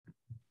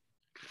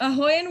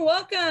Ahoy and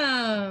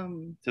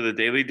welcome, to the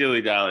Daily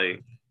Dilly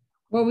Dally,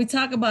 where we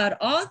talk about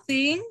all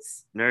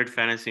things nerd,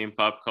 fantasy, and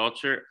pop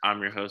culture.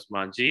 I'm your host,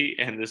 Manji,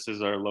 and this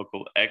is our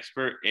local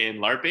expert in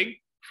LARPing.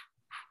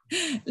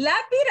 La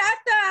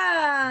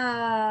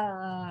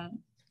Pirata.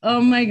 Oh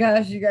my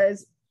gosh, you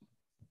guys.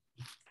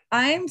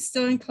 I'm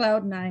still in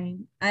cloud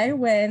nine. I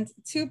went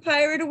to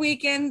Pirate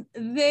Weekend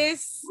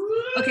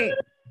okay.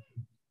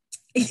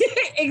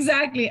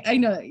 Exactly. I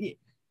know.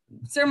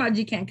 Sir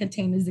Maji can't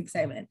contain his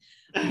excitement.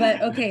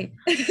 But okay.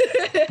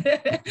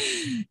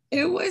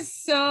 It was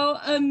so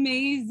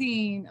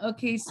amazing.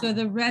 Okay, so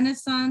the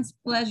Renaissance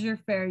Pleasure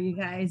Fair, you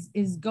guys,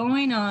 is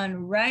going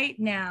on right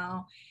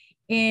now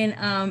in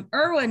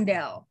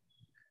Irwindale.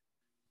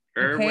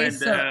 Okay,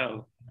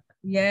 so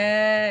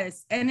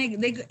yes, and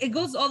it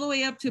goes all the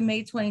way up to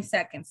May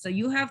 22nd. So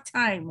you have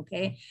time,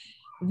 okay?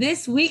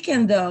 This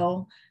weekend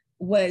though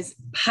was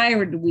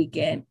Pirate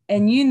Weekend,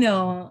 and you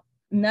know,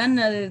 none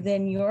other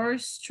than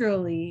yours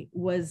truly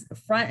was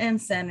front and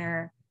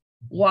center,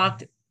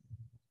 walked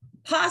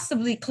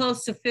possibly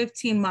close to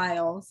 15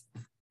 miles.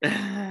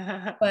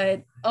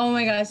 But oh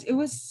my gosh, it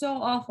was so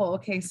awful.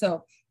 Okay,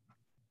 so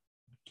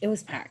it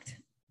was packed.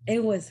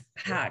 It was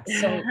packed.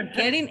 So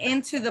getting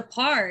into the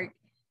park,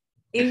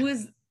 it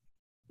was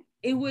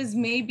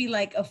maybe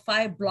like a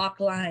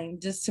 5-block line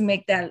just to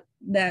make that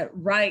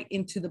right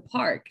into the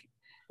park.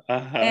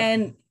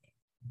 And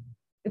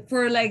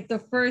for like the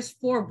first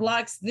 4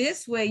 blocks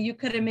this way, you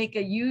couldn't make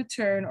a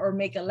U-turn or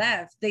make a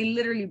left. They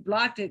literally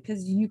blocked it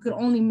because you could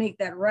only make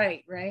that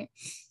right.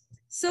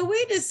 So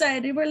we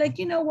decided, we're like,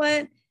 you know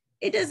what?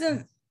 It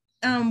doesn't,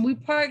 we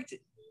parked,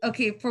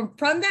 okay, from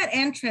that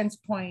entrance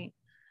point,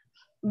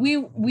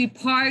 we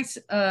parked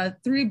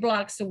 3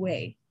 blocks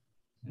away.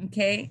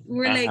 Okay,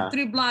 we're like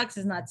 3 blocks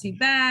is not too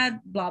bad,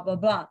 blah, blah,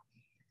 blah.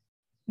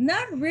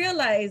 Not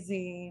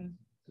realizing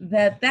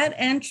that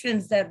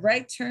entrance, that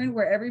right turn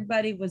where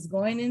everybody was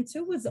going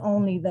into was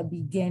only the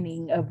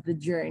beginning of the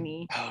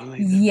journey.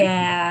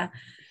 Yeah.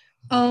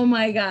 Oh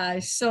my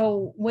gosh.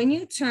 So when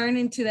you turn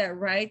into that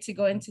right to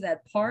go into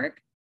that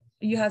park,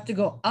 you have to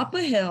go up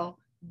a hill,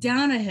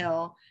 down a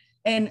hill,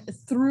 and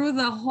through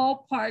the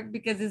whole park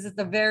because it's at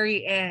the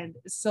very end.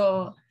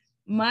 So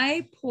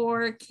my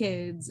poor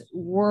kids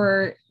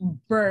were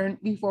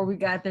burnt before we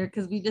got there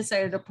because we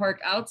decided to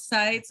park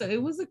outside. So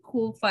it was a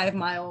cool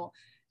 5-mile,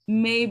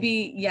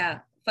 maybe,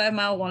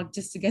 5-mile walk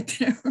just to get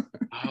there.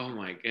 Oh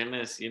my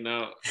goodness. You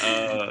know,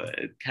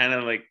 kind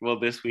of like, well,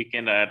 this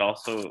weekend I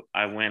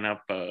went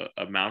up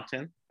a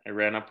mountain. I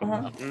ran up a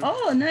mountain.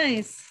 Oh,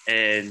 nice.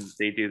 And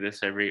they do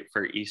this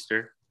for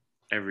Easter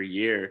every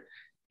year.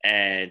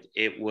 And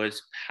it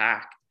was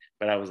packed.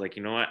 But I was like,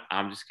 you know what?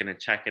 I'm just going to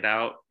check it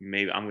out.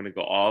 Maybe I'm going to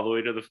go all the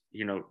way to the,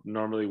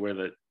 normally where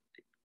the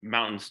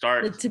mountain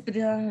starts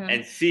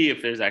and see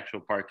if there's actual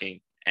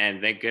parking.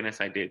 And thank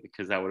goodness I did,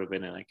 because that would have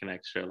been like an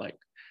extra, like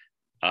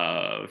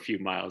a few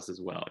miles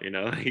as well, So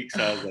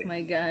I was like,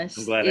 my gosh,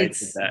 I'm glad I did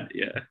that.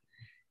 Yeah.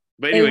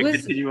 But anyway,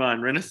 continue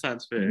on.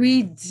 Renaissance Fair.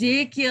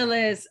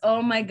 Ridiculous.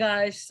 Oh my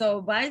gosh. So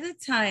by the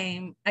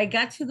time I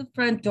got to the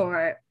front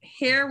door,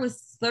 hair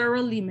was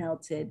thoroughly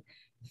melted.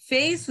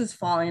 Face was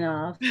falling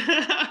off,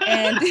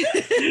 and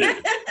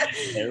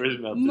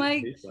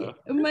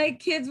my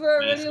kids were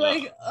already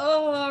like,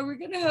 "Oh, are we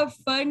gonna have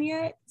fun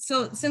yet?"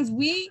 So since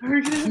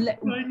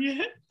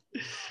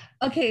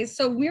okay,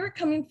 so we were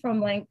coming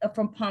from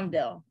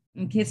Palmdale.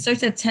 Okay, it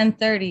starts at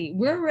 10:30.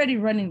 We're already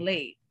running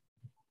late,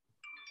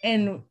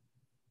 and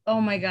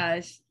oh my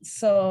gosh,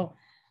 so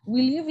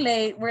we leave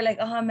late. We're like,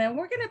 oh man,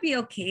 we're gonna be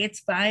okay.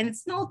 It's fine.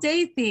 It's no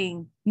day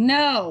thing.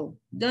 No,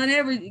 don't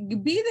ever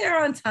be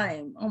there on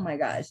time. Oh my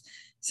gosh.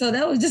 So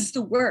that was just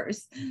the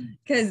worst.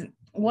 Because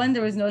 1,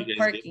 there was no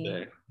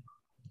parking.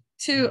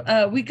 2,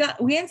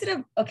 we ended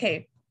up,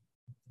 okay.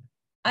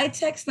 I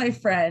text my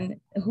friend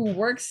who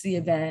works the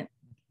event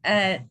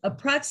at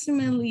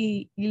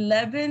approximately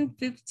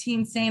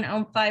 11:15 saying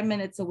I'm 5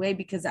 minutes away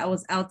because I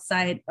was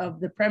outside of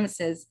the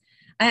premises.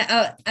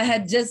 I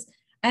had just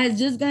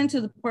gotten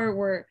to the part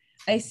where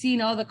I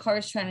seen all the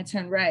cars trying to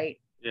turn right.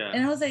 Yeah.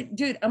 And I was like,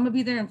 dude, I'm gonna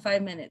be there in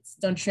 5 minutes.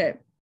 Don't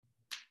trip.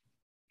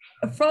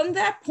 From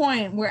that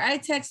point where I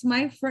text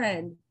my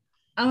friend,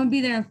 I'm gonna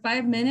be there in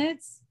 5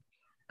 minutes,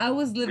 I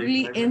was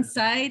literally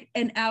inside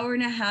an hour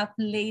and a half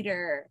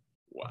later.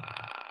 Wow.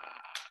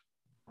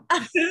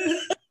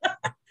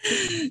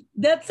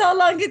 That's how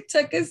long it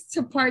took us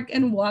to park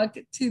and walk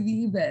to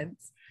the event.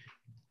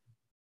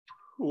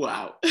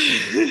 Wow.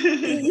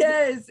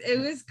 Yes, it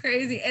was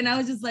crazy. And I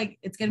was just like,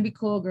 it's gonna be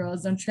cool,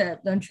 girls. Don't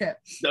trip. Don't trip.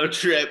 Don't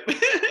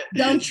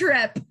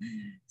trip.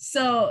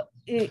 So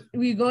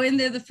we go in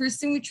there. The first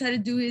thing we try to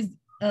do is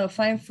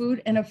find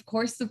food. And of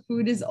course, the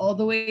food is all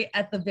the way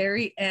at the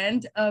very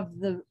end of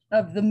the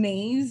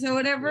maze or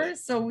whatever. Yeah.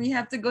 So we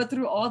have to go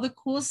through all the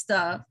cool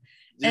stuff.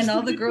 And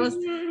all the girls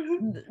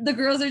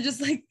are just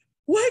like,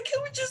 why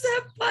can't we just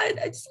have fun?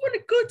 I just want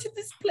to go to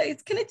this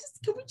place. Can we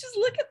just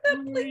look at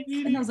that place?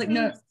 And I was like,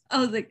 no. I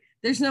was like,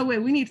 there's no way.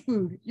 We need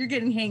food. You're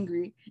getting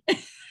hangry.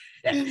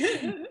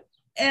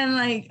 And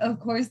like, of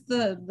course,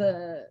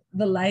 the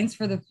lines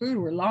for the food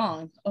were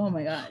long. Oh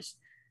my gosh.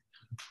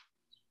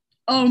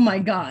 Oh my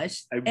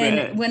gosh. I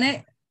bet.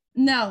 And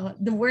no,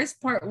 the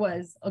worst part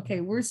was,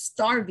 okay, we're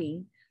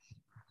starving.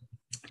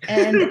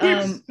 And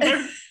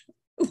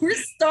we're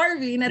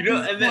starving at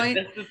this point.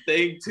 That's the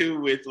thing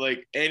too with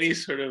like any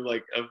sort of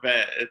like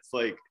event. It's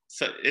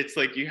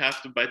like you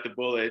have to bite the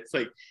bullet. It's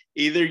like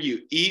either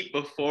you eat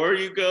before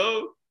you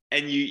go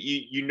and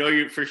you know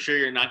you're for sure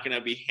you're not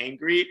gonna be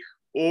hangry,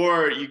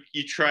 or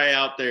you try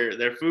out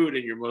their food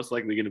and you're most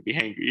likely gonna be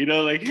hangry. You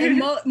know, like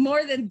and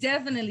more than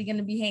definitely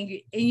gonna be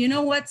hangry. And you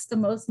know what's the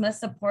most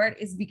messed up part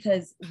is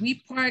because we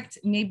parked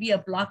maybe a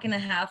block and a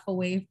half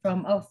away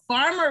from a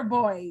Farmer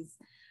Boys.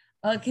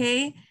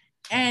 Okay.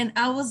 And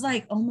I was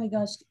like, oh my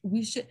gosh,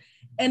 we should.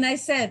 And I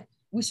said,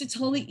 we should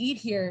totally eat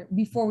here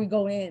before we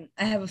go in.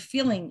 I have a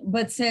feeling.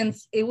 But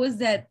since it was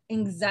that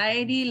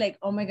anxiety, like,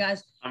 oh my gosh,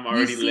 I'm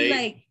already late.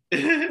 Like,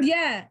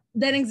 yeah,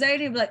 that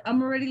anxiety of like,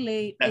 I'm already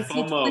late. I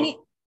see 20,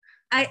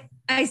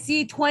 I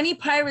see 20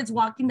 pirates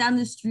walking down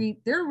the street.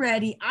 They're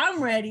ready.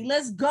 I'm ready.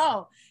 Let's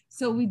go.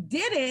 So we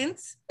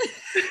didn't.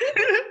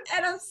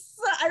 And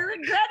I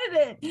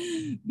regretted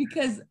it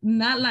because,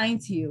 not lying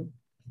to you,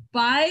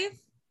 5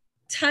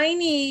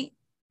 tiny,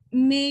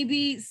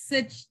 maybe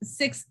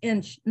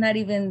 6-inch, not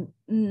even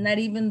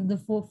the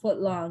full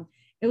foot long.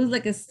 It was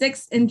like a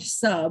 6-inch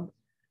sub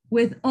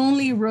with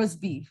only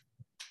roast beef.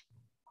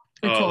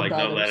 Oh, like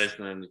no lettuce,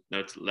 no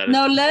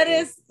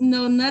lettuce,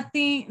 no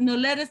nothing, no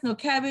lettuce, no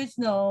cabbage,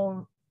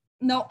 no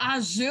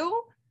au jus,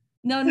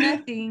 no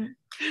nothing.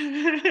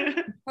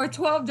 For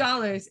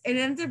 $12, it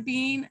ends up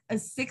being a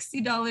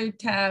 $60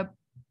 tab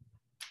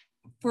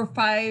for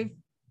 5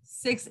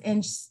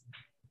 6-inch.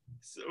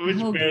 Which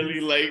barely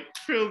like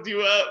filled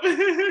you up.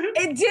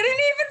 It didn't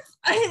even,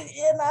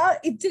 you know,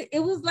 it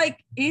was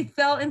like it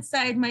fell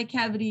inside my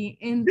cavity,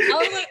 and I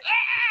was like, ah!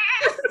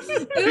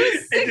 It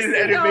was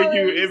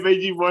 $60. It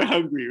made you more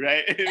hungry,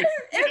 right? It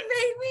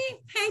made me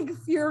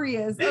Hank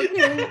furious.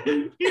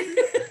 Okay.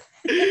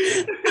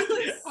 I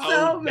was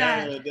so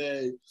mad.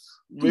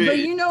 But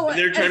you know what?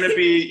 They're trying to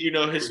be,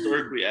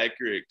 historically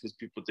accurate because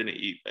people didn't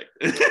eat back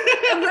then.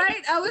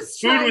 Right? I was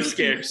Food was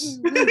scarce.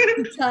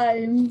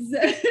 Times.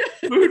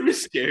 Food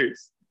was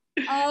scarce.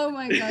 Oh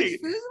my gosh.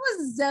 Food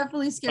was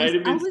definitely scarce.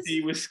 Vitamin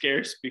C was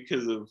scarce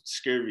because of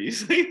scurvy.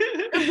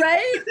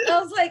 Right? I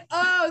was like,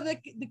 oh,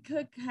 the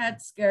cook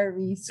had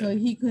scurvy, so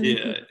he couldn't.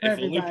 Yeah, if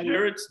only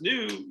parents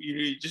knew,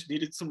 you just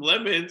needed some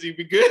lemons, you'd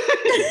be good.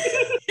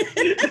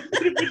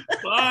 It'd be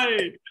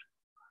fine.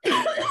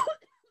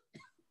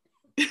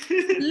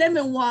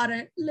 lemon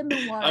water.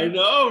 I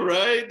know,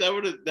 right? That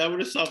would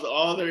have solved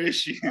all their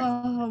issues.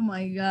 Oh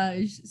my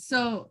gosh.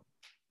 So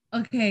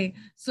okay,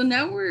 so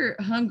now we're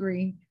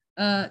hungry,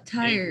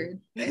 tired,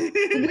 and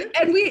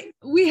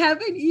we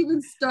haven't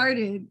even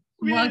started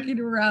walking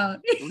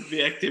around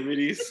the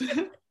activities. We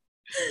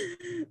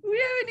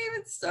haven't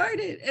even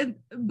started, and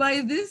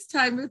by this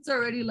time it's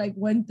already like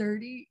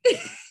 1:30.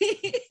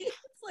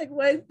 It's like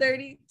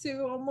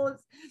 1:32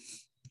 almost.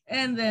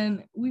 And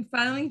then we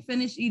finally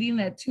finished eating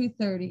at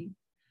 2:30.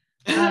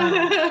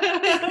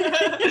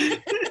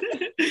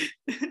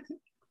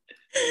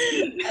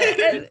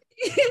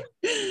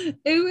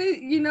 It was,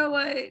 you know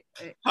what?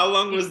 How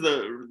long was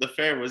the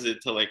fair? Was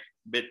it till like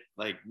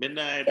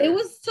midnight? Or? It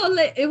was so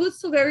late. It was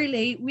so very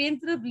late. We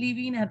ended up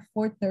leaving at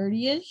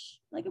 4:30ish,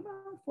 like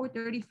about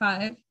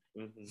 4:35.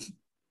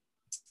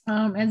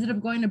 Mm-hmm. Ended up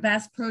going to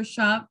Bass Pro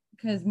Shop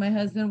because my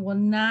husband will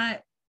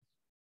not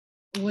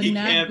go by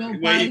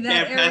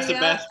that area. Pass a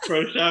Bass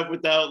Pro Shop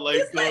without like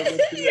going.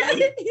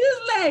 He's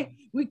like,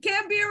 we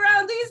can't be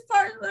around these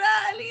parts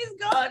without at least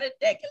going and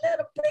take a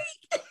little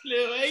peek.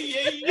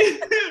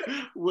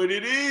 What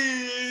it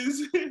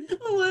is.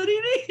 What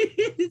it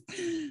is.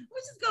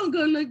 We're just gonna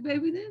go look,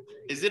 baby.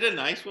 Is it a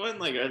nice one?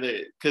 Like, are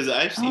they? Because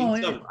I've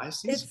seen some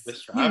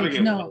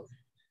extravagant ones.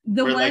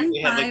 The one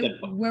by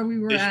where we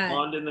were at.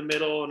 Pond in the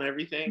middle and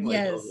everything.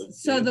 Yes.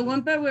 So the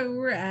one by where we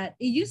were at,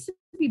 it used to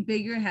be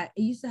bigger.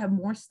 It used to have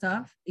more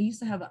stuff. It used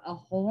to have a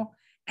whole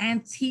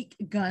antique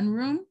gun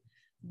room.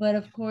 But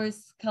of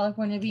course,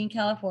 California being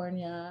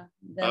California,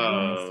 that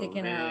room was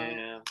taken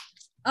out.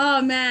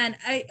 Oh man,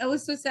 I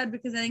was so sad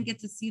because I didn't get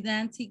to see the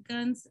antique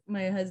guns.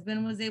 My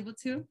husband was able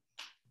to.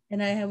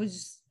 And I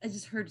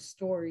just heard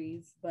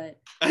stories, but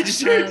I heard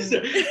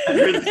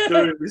the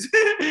stories.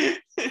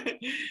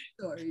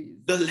 Stories.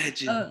 The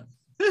legend.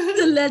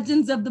 The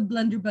legends of the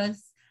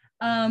blunderbuss.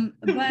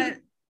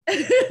 But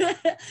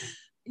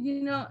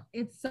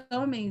it's so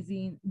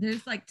amazing.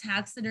 There's like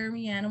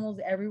taxidermy animals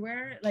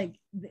everywhere. Like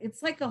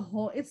it's like a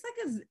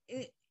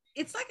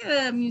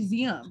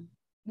museum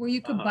where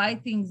you could buy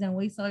things and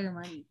waste all your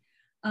money.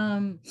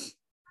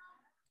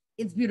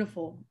 It's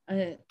beautiful.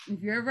 If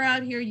you're ever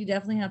out here, you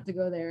definitely have to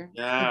go there.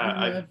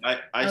 Yeah,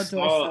 I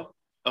saw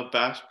a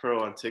Bass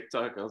Pro on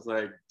TikTok. I was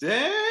like,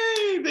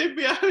 dang, they'd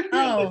be out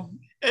here.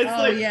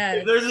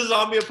 If there's a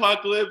zombie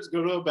apocalypse,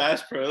 go to a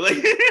Bass Pro.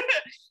 Like,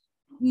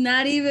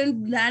 not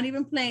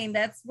even playing.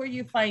 That's where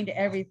you find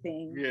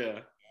everything. Yeah.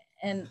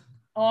 And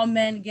all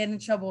men get in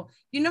trouble.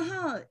 You know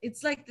how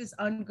it's like this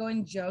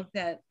ongoing joke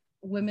that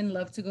women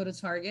love to go to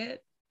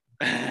Target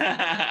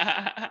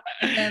and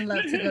men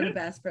love to go to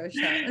Bass Pro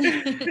Shop.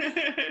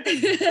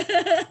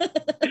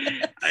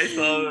 I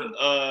saw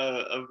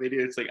a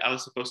video. It's like, I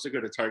was supposed to go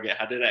to Target.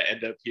 How did I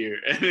end up here?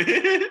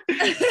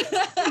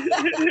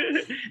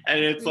 And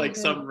it's like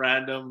some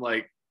random,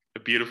 like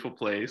a beautiful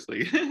place.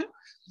 Like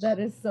that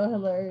is so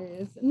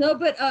hilarious. No,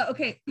 but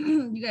okay,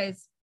 you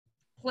guys,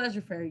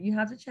 Pleasure Fair. You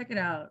have to check it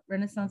out.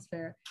 Renaissance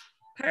Fair.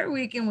 Pirate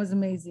Weekend was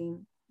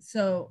amazing.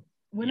 So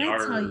when I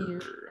tell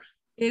you,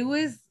 it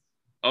was.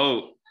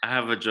 Oh, I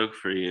have a joke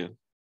for you.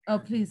 Oh,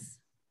 please.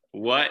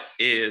 What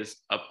is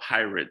a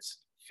pirate's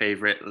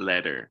favorite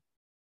letter?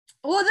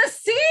 Well, the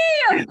C,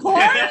 of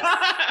course.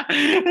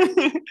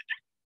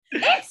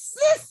 It's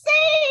the C.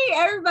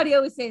 Everybody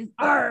always says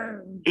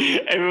R.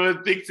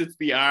 Everyone thinks it's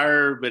the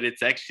R, but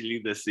it's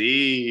actually the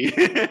C.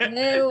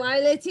 No,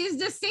 while it is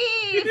the C,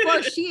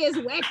 for she is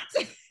wet.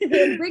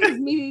 It brings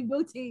me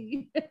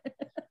booty.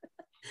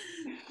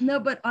 No,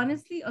 but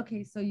honestly,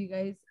 okay, so you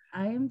guys,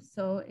 I am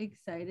so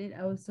excited.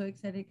 I was so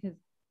excited because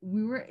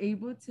we were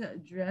able to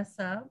dress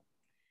up.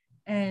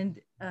 And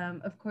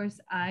of course,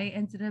 I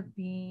ended up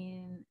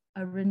being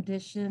a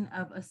rendition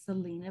of a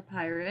Selena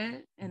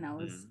pirate. And I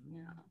was,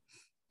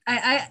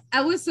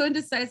 I was so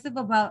indecisive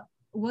about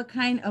what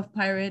kind of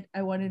pirate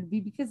I wanted to be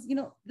because,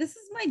 this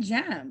is my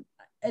jam.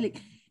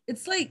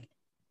 It's like,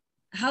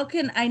 how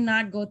can I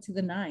not go to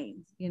the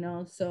nines,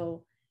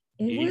 So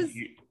it was.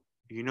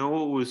 You know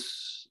what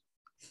was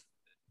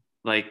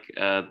like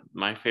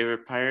my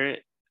favorite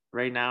pirate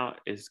right now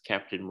is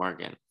Captain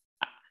Morgan.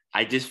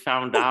 I just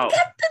found out.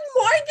 Captain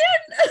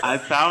Morgan? I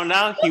found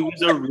out he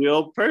was a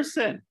real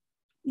person.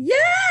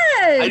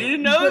 Yes. I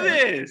didn't know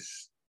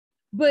this.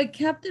 But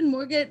Captain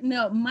Morgan,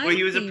 no,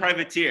 he was a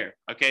privateer.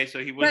 Okay, so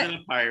he wasn't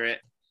a pirate,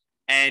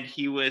 and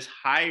he was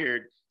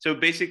hired. So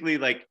basically,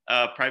 like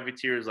a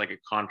privateer is like a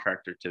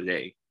contractor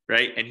today,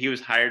 right? And he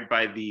was hired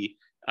by the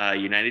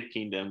United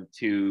Kingdom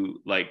to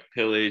like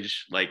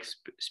pillage like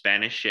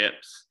Spanish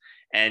ships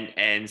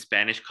and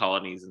Spanish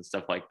colonies and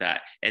stuff like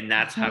that. And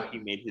that's how he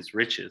made his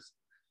riches.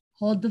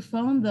 Hold the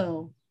phone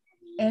though.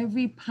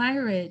 Every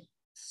pirate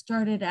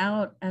started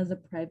out as a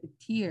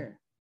privateer.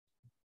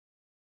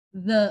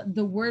 The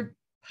word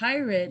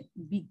pirate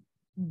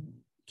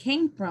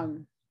came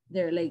from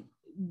there. Like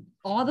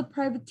all the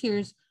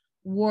privateers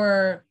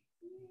were,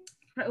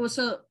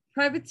 so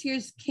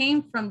privateers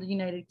came from the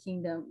United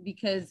Kingdom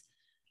because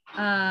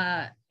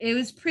it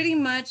was pretty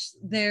much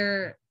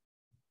their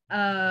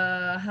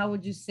how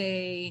would you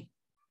say,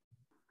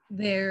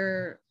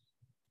 their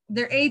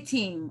A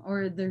team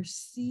or their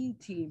C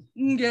team.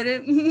 Get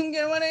it?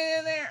 Get what I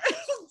did there?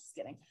 Just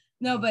kidding.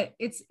 No, but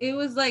it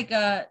was like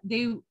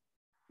they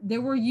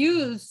were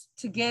used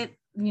to get,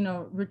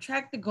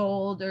 retract the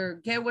gold or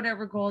get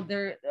whatever gold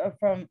there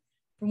from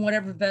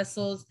whatever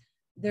vessels.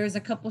 There's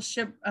a couple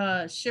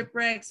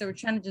shipwrecks that were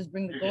trying to just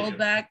bring the gold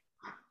back.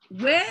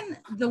 When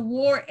the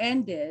war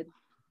ended,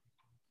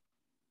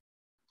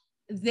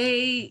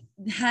 they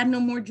had no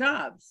more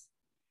jobs.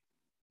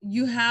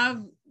 You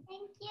have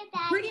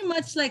pretty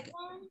much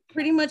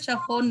a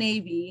whole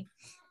navy.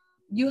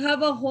 You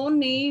have a whole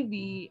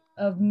navy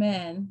of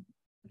men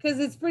because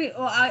it's pretty.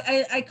 Well,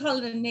 I call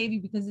it a navy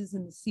because it's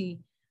in the sea,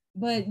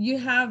 but you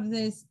have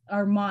this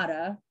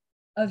armada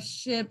of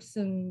ships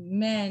and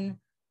men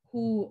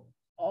who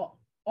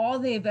all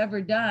they've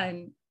ever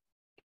done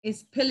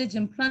is pillage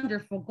and plunder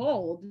for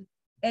gold,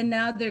 and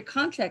now their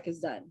contract is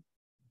done.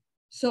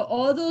 So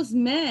all those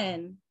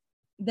men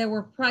that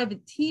were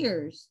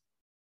privateers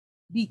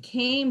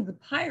became the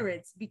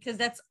pirates because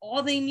that's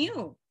all they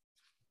knew.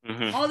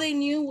 Mm-hmm. All they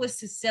knew was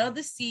to sail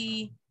the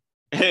sea,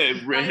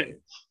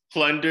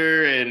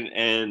 plunder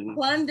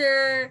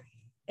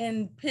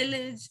and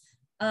pillage.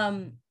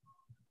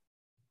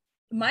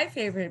 My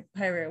favorite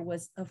pirate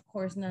was, of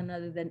course, none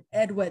other than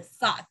Edward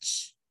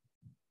Thotch.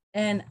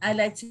 And I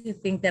like to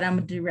think that I'm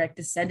a direct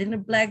descendant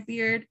of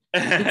Blackbeard.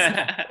 It's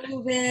not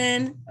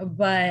proven,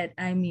 but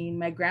I mean,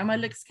 my grandma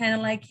looks kind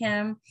of like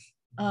him.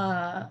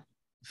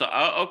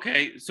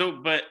 Okay. So,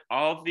 but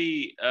all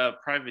the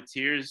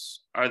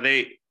privateers,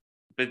 where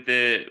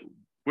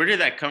did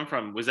that come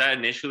from? Was that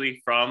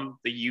initially from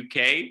the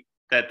UK?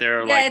 That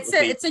they're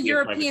it's a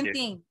European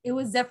thing. It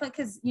was definitely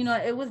because,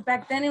 it was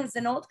back then, it was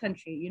an old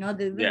country, you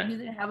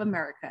didn't have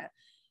America,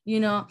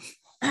 I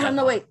don't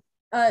know, wait,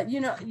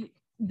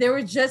 they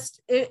were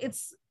just,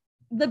 it's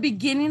the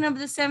beginning of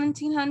the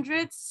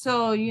 1700s.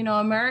 So,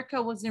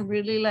 America wasn't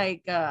really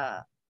like,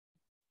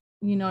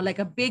 like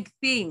a big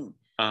thing.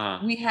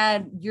 Uh-huh. We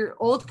had your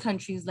old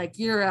countries like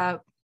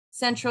Europe,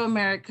 Central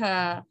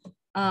America.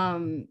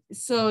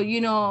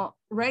 So,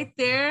 right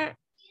there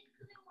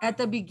at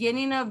the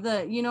beginning of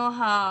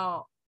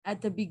how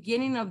at the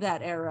beginning of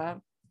that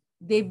era,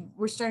 they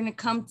were starting to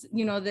come,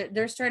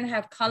 they're starting to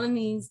have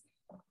colonies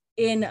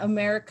in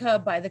America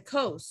by the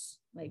coast,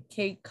 like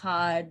Cape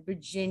Cod,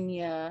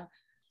 Virginia,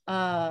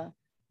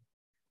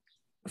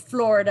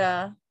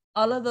 Florida,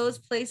 all of those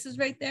places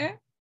right there.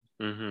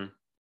 Mm-hmm.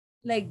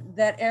 like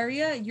that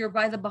area, you're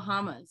by the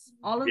Bahamas.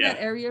 All of Yeah.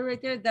 that area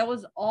right there, that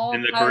was all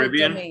In the pirate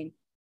Caribbean? domain.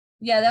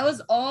 Yeah, that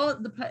was all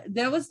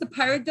that was the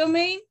pirate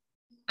domain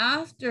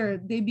after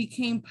they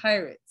became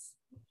pirates.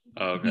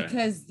 Oh, okay.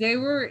 Because they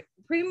were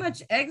pretty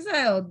much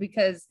exiled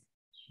because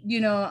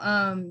you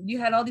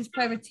had all these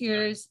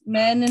privateers,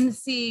 men in the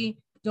sea,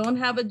 don't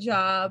have a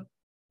job.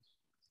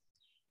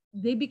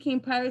 They became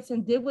pirates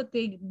and did what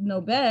they know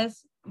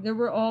best. They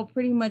were all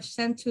pretty much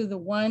sent to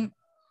one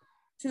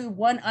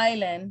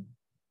island,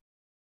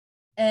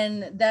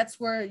 and that's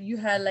where you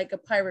had like a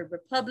pirate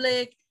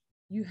republic.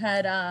 You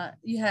had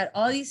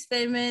all these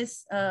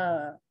famous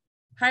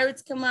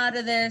pirates come out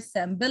of there: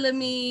 Sam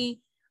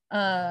Bellamy,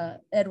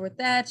 Edward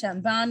Thatch,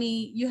 and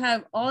Bonnie. You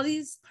have all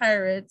these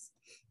pirates,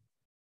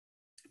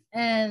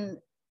 and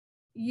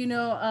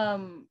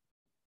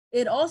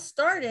it all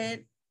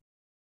started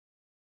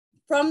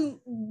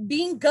from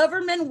being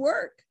government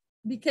work.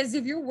 Because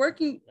if you're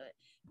working,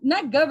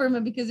 not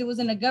government because it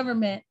wasn't a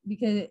government,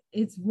 because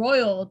it's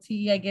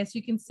royalty, I guess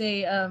you can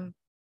say.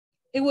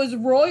 It was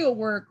royal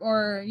work,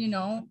 or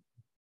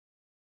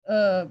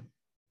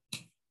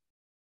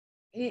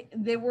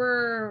they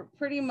were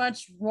pretty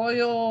much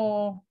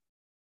royal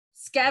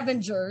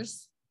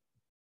scavengers,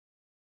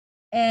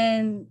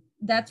 and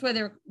that's why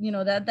they're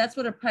that's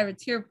what a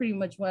privateer pretty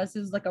much was. It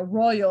was like a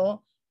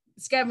royal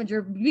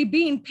scavenger,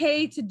 being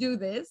paid to do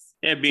this.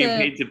 Yeah, being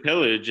paid to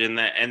pillage, and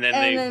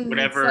then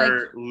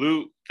whatever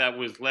loot that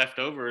was left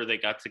over, they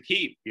got to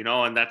keep,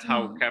 and that's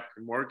how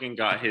Captain Morgan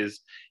got his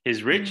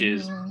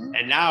riches.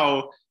 And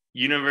now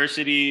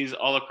universities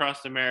all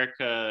across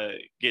America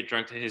get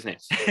drunk to his name.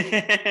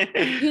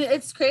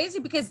 It's crazy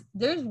because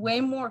there's way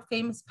more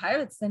famous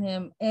pirates than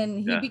him, and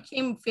he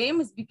became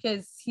famous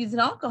because he's an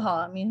alcohol.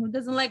 I mean, who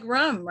doesn't like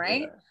rum,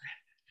 right?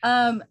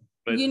 Yeah.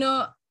 But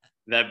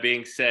that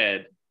being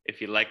said, if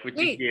you like what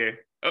you hear,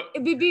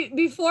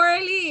 before I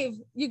leave,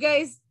 you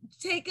guys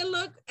take a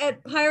look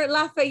at Pirate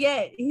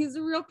Lafayette. He's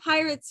a real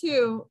pirate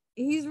too.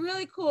 He's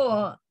really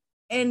cool,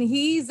 and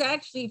he's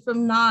actually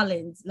from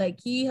Nolens. Like,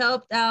 he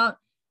helped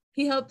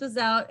us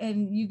out,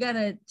 and you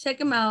gotta check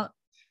him out.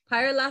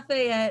 Pirate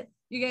Lafayette.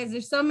 You guys,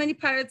 there's so many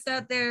pirates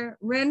out there.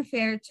 Ren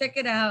Fair, check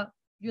it out.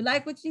 If you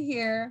like what you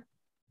hear,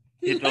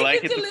 hit the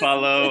like, hit the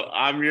follow.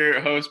 I'm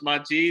your host,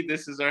 Maji.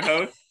 This is our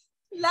host,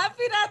 La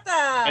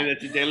Pirata. and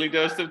it's a daily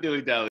dose of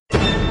Dilly Dally.